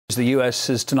The US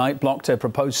has tonight blocked a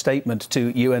proposed statement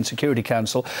to UN Security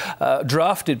Council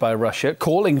drafted by Russia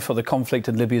calling for the conflict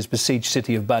in Libya's besieged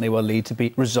city of Bani Walid to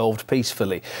be resolved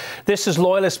peacefully. This as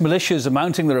loyalist militias are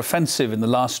mounting their offensive in the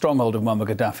last stronghold of Muammar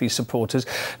Gaddafi's supporters.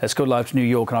 Let's go live to New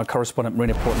York, and our correspondent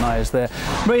Marina Portnaya is there.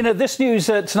 Marina, this news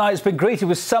tonight has been greeted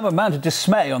with some amount of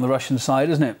dismay on the Russian side,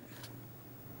 isn't it?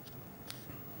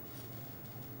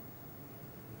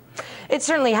 It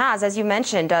certainly has. As you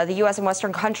mentioned, the U.S. and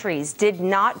Western countries did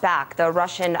not back the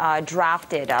Russian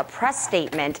drafted press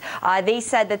statement. They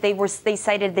said that they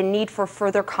cited the need for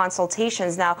further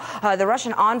consultations. Now, the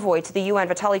Russian envoy to the UN,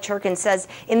 Vitaly Churkin, says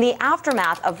in the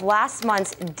aftermath of last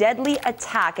month's deadly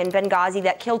attack in Benghazi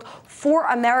that killed 4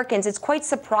 Americans, it's quite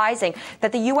surprising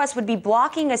that the U.S. would be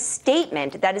blocking a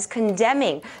statement that is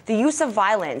condemning the use of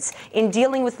violence in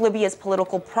dealing with Libya's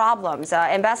political problems.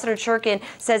 Ambassador Churkin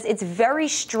says it's very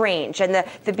strange, and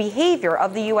the behavior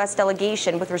of the U.S.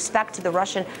 delegation with respect to the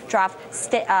Russian draft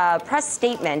press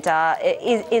statement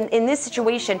in this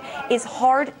situation is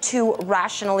hard to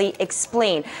rationally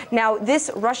explain. Now, this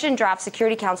Russian draft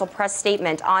Security Council press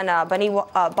statement on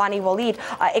Bani Walid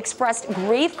expressed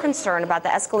grave concern about the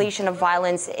escalation of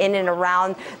violence in and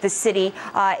around the city,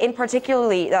 in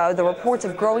particularly the reports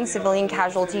of growing civilian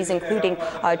casualties, including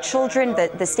children.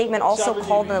 The statement also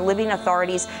called on the Libyan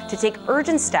authorities to take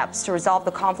urgent steps to resolve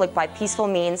the conflict by peaceful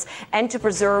means and to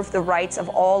preserve the rights of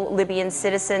all Libyan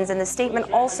citizens. And the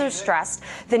statement also stressed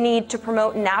the need to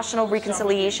promote national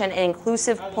reconciliation and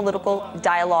inclusive political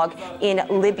dialogue in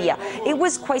Libya. It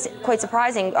was quite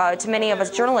surprising to many of us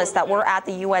journalists that were at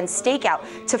the UN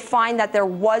stakeout to find that there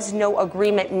was no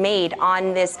agreement made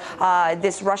on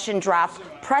this Russian draft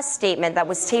press statement that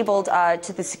was tabled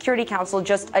to the Security Council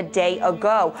just a day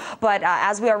ago. But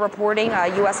as we are reporting,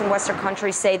 U.S. and Western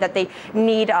countries say that they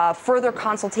need further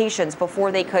consultations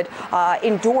before they could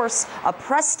endorse a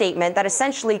press statement that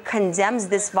essentially condemns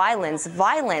this violence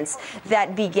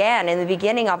that began in the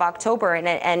beginning of October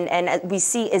and we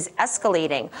see is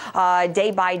escalating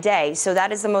day by day. So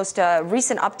that is the most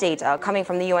recent update coming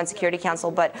from the UN Security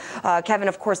Council. But Kevin,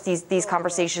 of course, these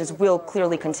conversations will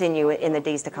clearly continue in the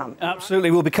days to come.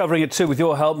 Absolutely. We'll be covering it too with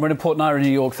your help. Marina Portnaya in New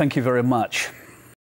York, thank you very much.